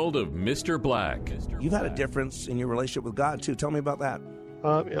the world of Mr. Black. You've had a difference in your relationship with God, too. Tell me about that.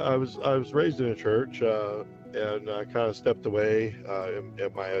 I was raised in a church, and I kind of stepped away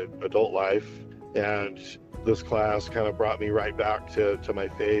in my adult life. And this class kind of brought me right back to my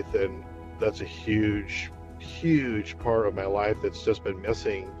faith, and that's a huge part of my life that's just been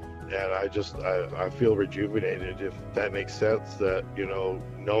missing. And I feel rejuvenated, if that makes sense, that, you know,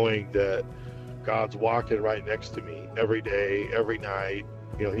 knowing that God's walking right next to me every day, every night.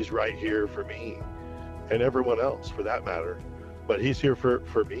 You know, he's right here for me and everyone else for that matter. But he's here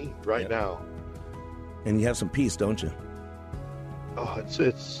for me right now. And you have some peace, don't you? Oh,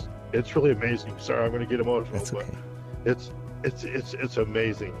 it's really amazing. Sorry, I'm going to get emotional. That's okay. But it's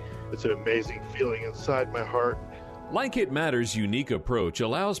amazing. It's an amazing feeling inside my heart. Like It Matters' unique approach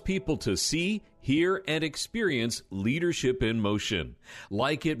allows people to see, hear, and experience leadership in motion.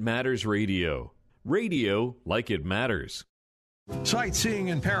 Like It Matters Radio. Radio like it matters. Sightseeing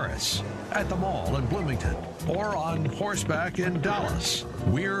in Paris, at the mall in Bloomington, or on horseback in Dallas.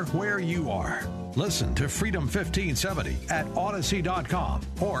 We're where you are. Listen to Freedom 1570 at Odyssey.com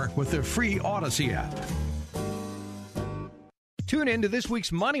or with the free Odyssey app. Tune in to this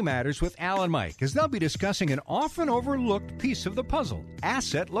week's Money Matters with Al and Mike, as they'll be discussing an often overlooked piece of the puzzle,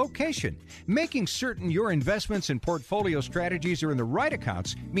 asset location. Making certain your investments and portfolio strategies are in the right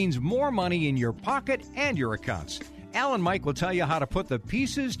accounts means more money in your pocket and your accounts. Al and Mike will tell you how to put the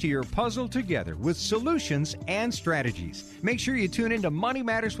pieces to your puzzle together with solutions and strategies. Make sure you tune in to Money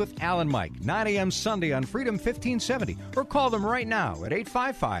Matters with Al and Mike, 9 a.m. Sunday on Freedom 1570, or call them right now at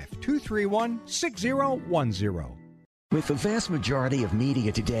 855-231-6010. With the vast majority of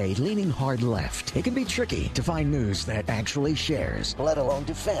media today leaning hard left, it can be tricky to find news that actually shares, let alone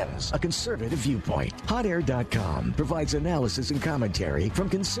defends, a conservative viewpoint. HotAir.com provides analysis and commentary from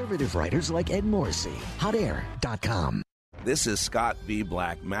conservative writers like Ed Morrissey. HotAir.com. This is Scott B.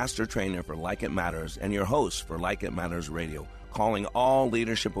 Black, Master Trainer for Like It Matters and your host for Like It Matters Radio, calling all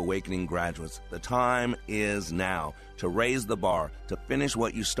Leadership Awakening graduates. The time is now to raise the bar, to finish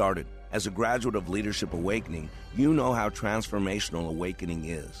what you started. As a graduate of Leadership Awakening, you know how transformational awakening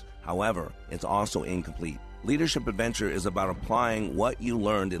is. However, it's also incomplete. Leadership Adventure is about applying what you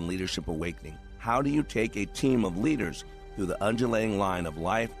learned in Leadership Awakening. How do you take a team of leaders through the undulating line of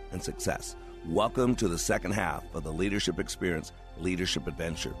life and success? Welcome to the second half of the Leadership Experience, Leadership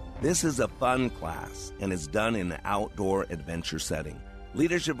Adventure. This is a fun class, and it's done in an outdoor adventure setting.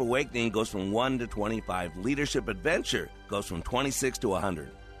 Leadership Awakening goes from 1 to 25. Leadership Adventure goes from 26 to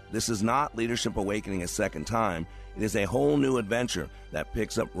 100. This is not Leadership Awakening a second time. It is a whole new adventure that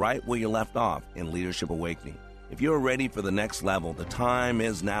picks up right where you left off in Leadership Awakening. If you're ready for the next level, the time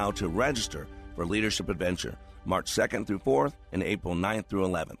is now to register for Leadership Adventure, March 2nd through 4th and April 9th through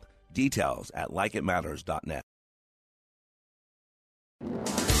 11th. Details at likeitmatters.net.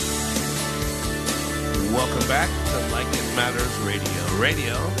 Welcome back to Like It Matters Radio.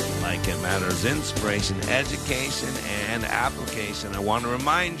 Radio, like it matters, inspiration, education, and application. I want to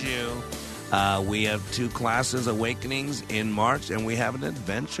remind you, we have 2 classes, Awakenings, in March, and we have an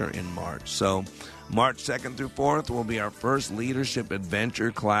adventure in March. So March 2nd through 4th will be our first Leadership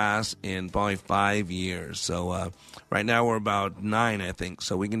Adventure class in probably 5 years. So right now we're about 9, I think.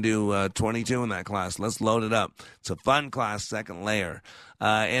 So we can do 22 in that class. Let's load it up. It's a fun class, second layer.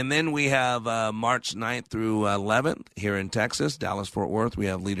 And then we have March 9th through 11th here in Texas, Dallas-Fort Worth. We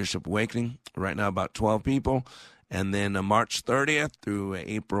have Leadership Awakening. Right now about 12 people. And then March 30th through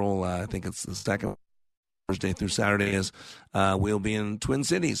April, I think it's the second Thursday through Saturday is, we'll be in Twin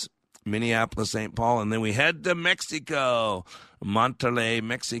Cities, Minneapolis, St. Paul. And then we head to Mexico, Monterrey,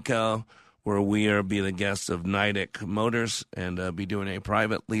 Mexico, where we are be the guests of Nidec Motors and be doing a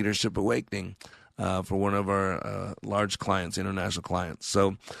private Leadership Awakening. for one of our large clients, international clients.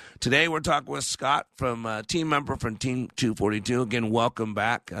 So today we're talking with Scott, from team member from Team 242. Again, welcome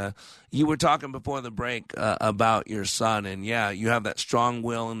back. You were talking before the break about your son, and yeah, you have that strong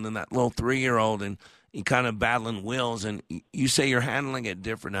will, and then that little 3-year-old, and you kind of battling wills, and you say you're handling it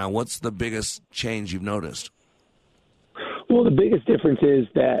different now. What's the biggest change you've noticed? Well, the biggest difference is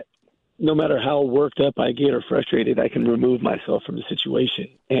that no matter how worked up I get or frustrated, I can remove myself from the situation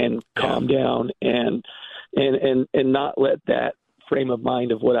and calm down and not let that frame of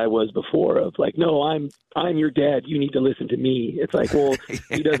mind of what I was before of like, no, I'm your dad. You need to listen to me. It's like, well,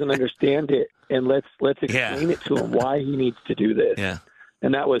 he doesn't understand it, and let's explain it to him why he needs to do this. Yeah.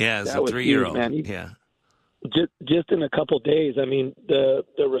 And that was it's that a was 3-year-old. huge, man. Just in a couple of days, I mean, the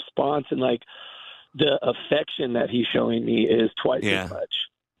response and like the affection that he's showing me is twice as much.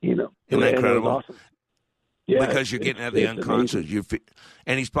 You know, isn't that incredible? Awesome. Yeah, because you're getting at the unconscious.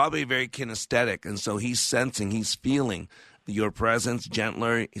 And he's probably very kinesthetic, and so he's sensing, he's feeling your presence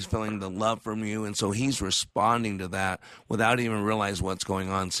gentler. He's feeling the love from you, and so he's responding to that without even realizing what's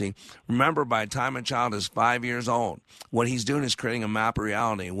going on. See, remember, by the time a child is 5 years old, what he's doing is creating a map of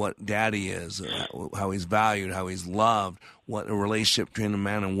reality, what daddy is, how he's valued, how he's loved, what a relationship between a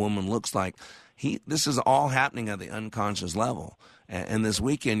man and woman looks like. This is all happening at the unconscious level. And this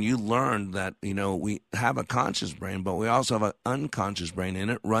weekend, you learned that, you know, we have a conscious brain, but we also have an unconscious brain,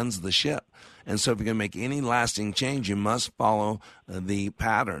 and it runs the ship. And so if you're going to make any lasting change, you must follow the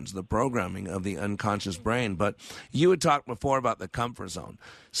patterns, the programming of the unconscious brain. But you had talked before about the comfort zone.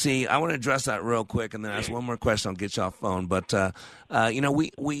 See, I want to address that real quick and then ask one more question. I'll get you off phone. But, you know,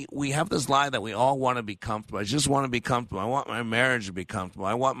 we have this lie that we all want to be comfortable. I just want to be comfortable. I want my marriage to be comfortable.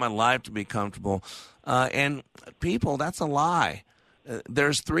 I want my life to be comfortable. And people, that's a lie.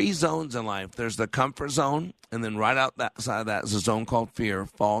 There's 3 zones in life. There's the comfort zone, and then right outside of that is a zone called fear,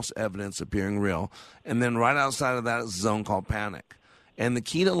 false evidence appearing real. And then right outside of that is a zone called panic. And the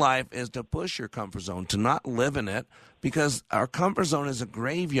key to life is to push your comfort zone, to not live in it, because our comfort zone is a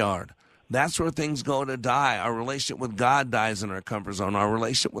graveyard. That's where things go to die. Our relationship with God dies in our comfort zone. Our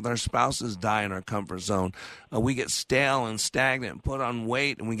relationship with our spouses die in our comfort zone. We get stale and stagnant and put on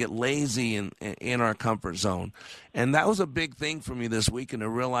weight, and we get lazy in our comfort zone. And that was a big thing for me this weekend, to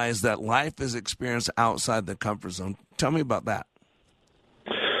realize that life is experienced outside the comfort zone. Tell me about that.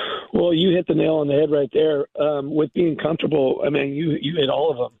 Well, you hit the nail on the head right there. With being comfortable, I mean, you hit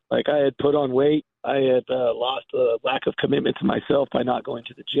all of them. Like, I had put on weight. I had lost a lack of commitment to myself by not going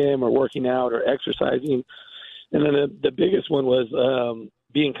to the gym or working out or exercising. And then the biggest one was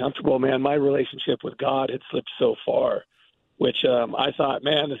being comfortable. Man, my relationship with God had slipped so far, which I thought,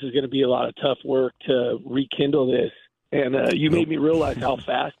 man, this is going to be a lot of tough work to rekindle this. And you made me realize how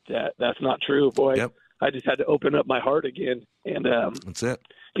fast that's not true. Boy, yep. I just had to open up my heart again. And that's it.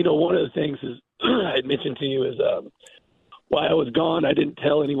 You know, one of the things is I had mentioned to you is while I was gone, I didn't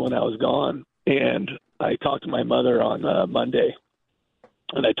tell anyone I was gone. And I talked to my mother on Monday,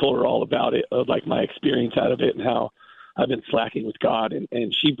 and I told her all about it, of like my experience out of it and how I've been slacking with God.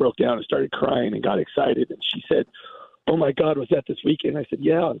 And she broke down and started crying and got excited. And she said, "Oh my God, was that this weekend?" I said,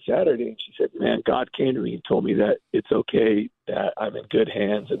 "Yeah, on Saturday." And she said, "Man, God came to me and told me that it's okay, that I'm in good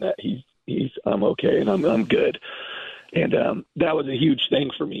hands, and that I'm okay, and I'm good." And that was a huge thing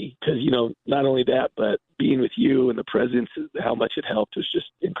for me, because, you know, not only that, but being with you and the presence, how much it helped was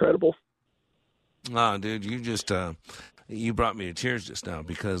just incredible. Oh, dude, you just you brought me to tears just now,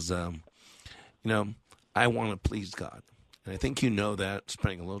 because, you know, I want to please God. And I think you know that,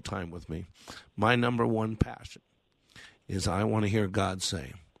 spending a little time with me. My number one passion is I want to hear God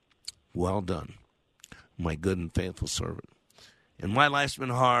say, "Well done, my good and faithful servant." And my life's been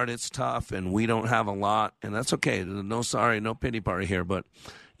hard. It's tough, and we don't have a lot, and that's okay. No sorry, no pity party here. But,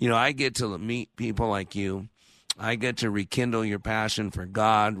 you know, I get to meet people like you. I get to rekindle your passion for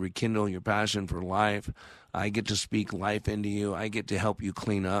God, rekindle your passion for life. I get to speak life into you. I get to help you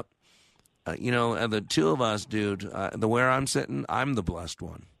clean up. You know, the two of us, dude, where I'm sitting, I'm the blessed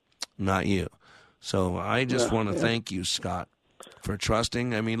one, not you. So I just want to thank you, Scott, for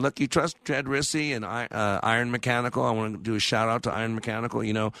trusting. I mean, look, you trust Jed Rissy and Iron Mechanical. I want to do a shout out to Iron Mechanical.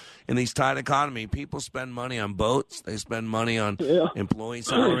 You know, in these tight economy, people spend money on boats. They spend money on employee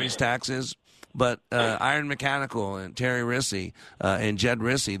salaries, taxes. But Iron Mechanical and Terry Rissy and Jed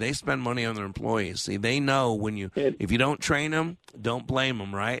Rissy, they spend money on their employees. See, they know if you don't train them, don't blame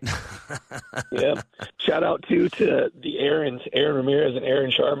them, right? Yeah. Shout out to the Aaron Ramirez and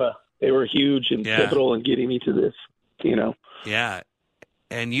Aaron Sharma. They were huge and pivotal in getting me to this, you know. Yeah.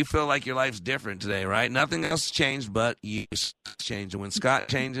 And you feel like your life's different today, right? Nothing else changed but you changed. And when Scott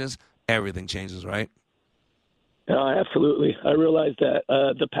changes, everything changes, right? Absolutely. I realize that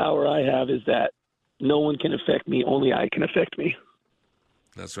the power I have is that no one can affect me. Only I can affect me.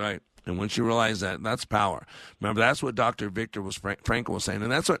 That's right. And once you realize that, that's power. Remember, that's what Dr. Viktor Frankl was saying.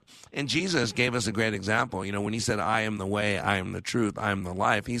 And Jesus gave us a great example. You know, when he said, I am the way, I am the truth, I am the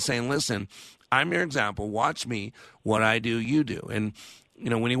life, he's saying, listen, I'm your example. Watch me. What I do, you do. And, you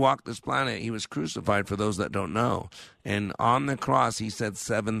know, when he walked this planet, he was crucified, for those that don't know. And on the cross, he said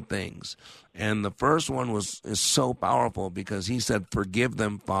 7 things. And the first one is so powerful because he said, forgive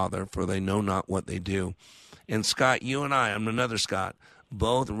them, Father, for they know not what they do. And Scott, you and I'm another Scott,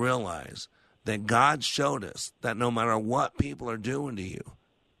 both realize that God showed us that no matter what people are doing to you,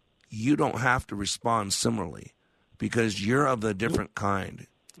 you don't have to respond similarly because you're of a different kind.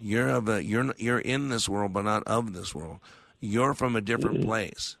 You're in this world, but not of this world. You're from a different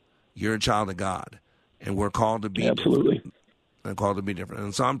place. You're a child of God, and we're called to be different. I'm called to be different.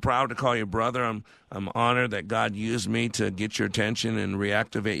 And so I'm proud to call you brother. I'm honored that God used me to get your attention and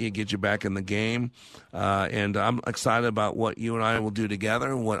reactivate you, get you back in the game. And I'm excited about what you and I will do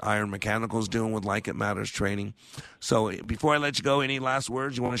together, what Iron Mechanical is doing with Like It Matters training. So before I let you go, any last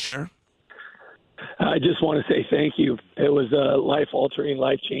words you want to share? I just want to say thank you. It was life-altering,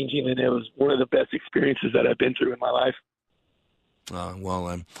 life-changing, and it was one of the best experiences that I've been through in my life.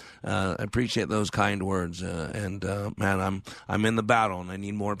 I appreciate those kind words, man, I'm in the battle, and I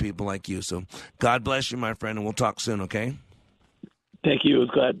need more people like you. So, God bless you, my friend, and we'll talk soon. Okay? Thank you. It was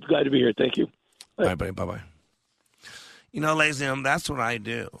glad to be here. Thank you. All right, buddy. Bye. You know, ladies and gentlemen, that's what I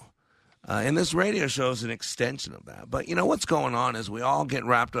do, and this radio show is an extension of that. But you know what's going on is we all get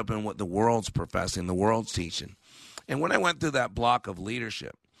wrapped up in what the world's professing, the world's teaching. And when I went through that block of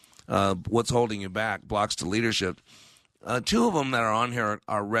leadership, what's holding you back, blocks to leadership. 2 of them that are on here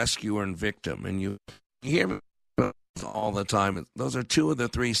are rescuer and victim, and you hear me all the time. Those are 2 of the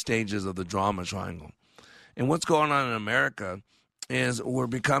 3 stages of the drama triangle. And what's going on in America is we're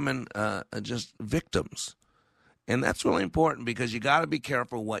becoming just victims. And that's really important because you got to be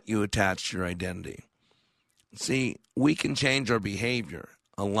careful what you attach to your identity. See, we can change our behavior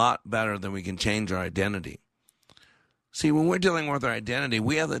a lot better than we can change our identity. See, when we're dealing with our identity,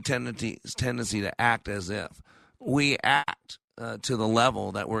 we have the tendency to act as if. We act to the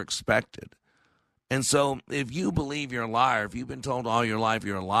level that we're expected. And so if you believe you're a liar, if you've been told all your life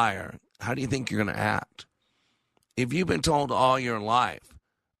you're a liar, how do you think you're going to act? If you've been told all your life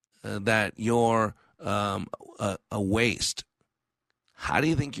that you're a waste, how do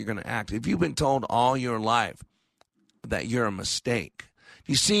you think you're going to act? If you've been told all your life that you're a mistake.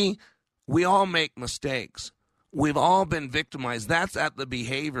 You see, we all make mistakes. We've all been victimized. That's at the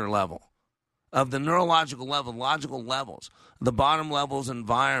behavior level. Of the neurological level, logical levels. The bottom level is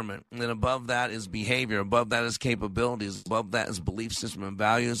environment, and then above that is behavior, above that is capabilities, above that is belief system and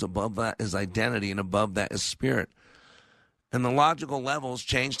values, above that is identity, and above that is spirit. And the logical levels,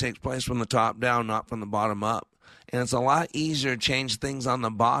 change takes place from the top down, not from the bottom up. And it's a lot easier to change things on the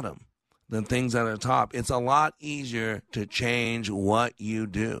bottom than things at the top. It's a lot easier to change what you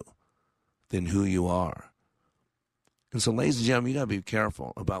do than who you are. And so, ladies and gentlemen, you got to be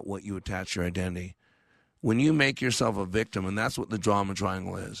careful about what you attach your identity. When you make yourself a victim, and that's what the drama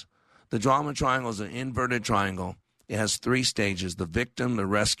triangle is. The drama triangle is an inverted triangle. It has 3 stages, the victim, the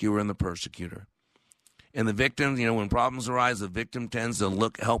rescuer, and the persecutor. And the victim, you know, when problems arise, the victim tends to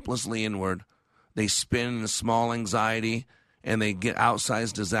look helplessly inward. They spin in a small anxiety, and they get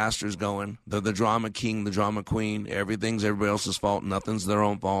outsized disasters going. They're the drama king, the drama queen. Everything's everybody else's fault. Nothing's their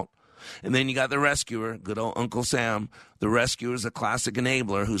own fault. And then you got the rescuer, good old Uncle Sam. The rescuer is a classic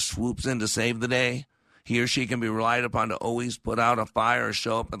enabler who swoops in to save the day. He or she can be relied upon to always put out a fire or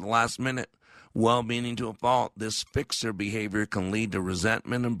show up at the last minute. Well-meaning to a fault, this fixer behavior can lead to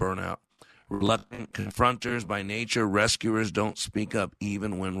resentment and burnout. Reluctant confronters by nature, rescuers don't speak up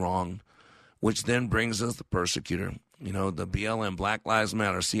even when wronged. Which then brings us the persecutor. You know, the BLM, Black Lives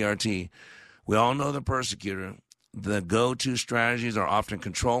Matter, CRT. We all know the persecutor. The go-to strategies are often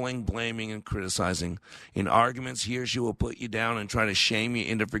controlling, blaming, and criticizing. In arguments, he or she will put you down and try to shame you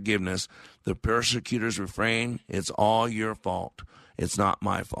into forgiveness. The persecutor's refrain, it's all your fault. It's not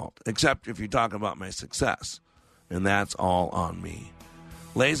my fault. Except if you're talking about my success. And that's all on me.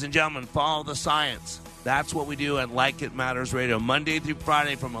 Ladies and gentlemen, follow the science. That's what we do at Like It Matters Radio. Monday through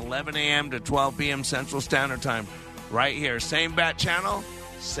Friday from 11 a.m. to 12 p.m. Central Standard Time. Right here. Same bat channel,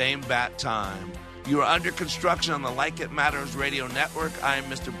 same bat time. You are under construction on the Like It Matters Radio Network. I am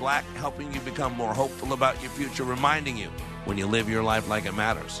Mr. Black, helping you become more hopeful about your future, reminding you, when you live your life like it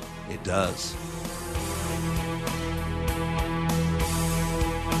matters, it does.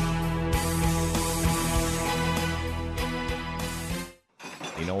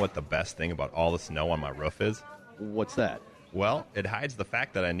 You know what the best thing about all the snow on my roof is? What's that? Well, it hides the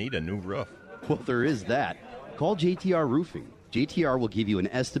fact that I need a new roof. Well, there is that. Call JTR Roofing. JTR will give you an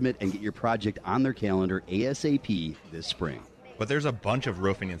estimate and get your project on their calendar ASAP this spring. But there's a bunch of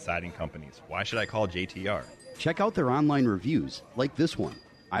roofing and siding companies. Why should I call JTR? Check out their online reviews, like this one.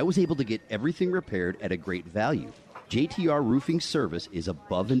 I was able to get everything repaired at a great value. JTR Roofing service is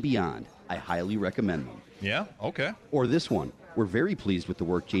above and beyond. I highly recommend them. Yeah, okay. Or this one. We're very pleased with the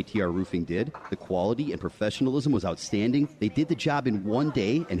work JTR Roofing did. The quality and professionalism was outstanding. They did the job in one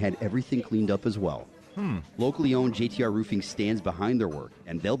day and had everything cleaned up as well. Locally owned JTR Roofing stands behind their work,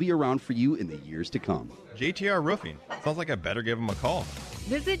 and they'll be around for you in the years to come. JTR Roofing. Sounds like I better give them a call.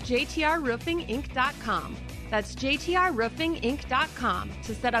 Visit jtrroofinginc.com. That's jtrroofinginc.com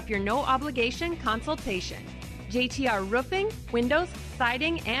to set up your no-obligation consultation. JTR Roofing, windows,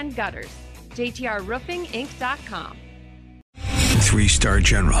 siding, and gutters. jtrroofinginc.com. 3-star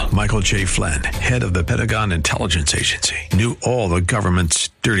General Michael J. Flynn, head of the Pentagon Intelligence Agency, knew all the government's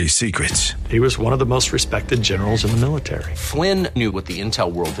dirty secrets. He was one of the most respected generals in the military. Flynn knew what the intel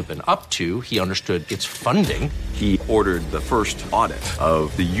world had been up to. He understood its funding. He ordered the first audit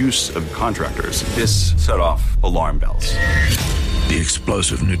of the use of contractors. This set off alarm bells. The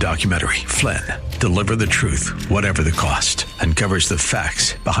explosive new documentary, Flynn, Deliver the Truth, Whatever the Cost, uncovers the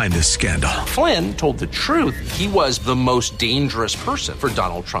facts behind this scandal. Flynn told the truth. He was the most dangerous person for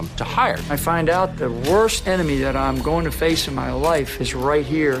Donald Trump to hire. I find out the worst enemy that I'm going to face in my life is right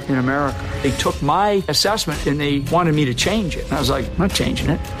here in America. They took my assessment and they wanted me to change it. And I was like, I'm not changing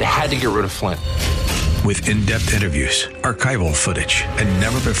it. They had to get rid of Flynn. With in-depth interviews, archival footage, and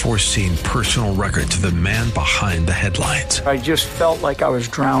never-before-seen personal records of the man behind the headlines. I just felt like I was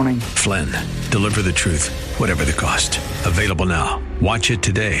drowning. Flynn, Deliver the Truth, Whatever the Cost. Available now. Watch it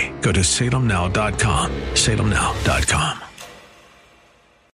today. Go to salemnow.com. salemnow.com.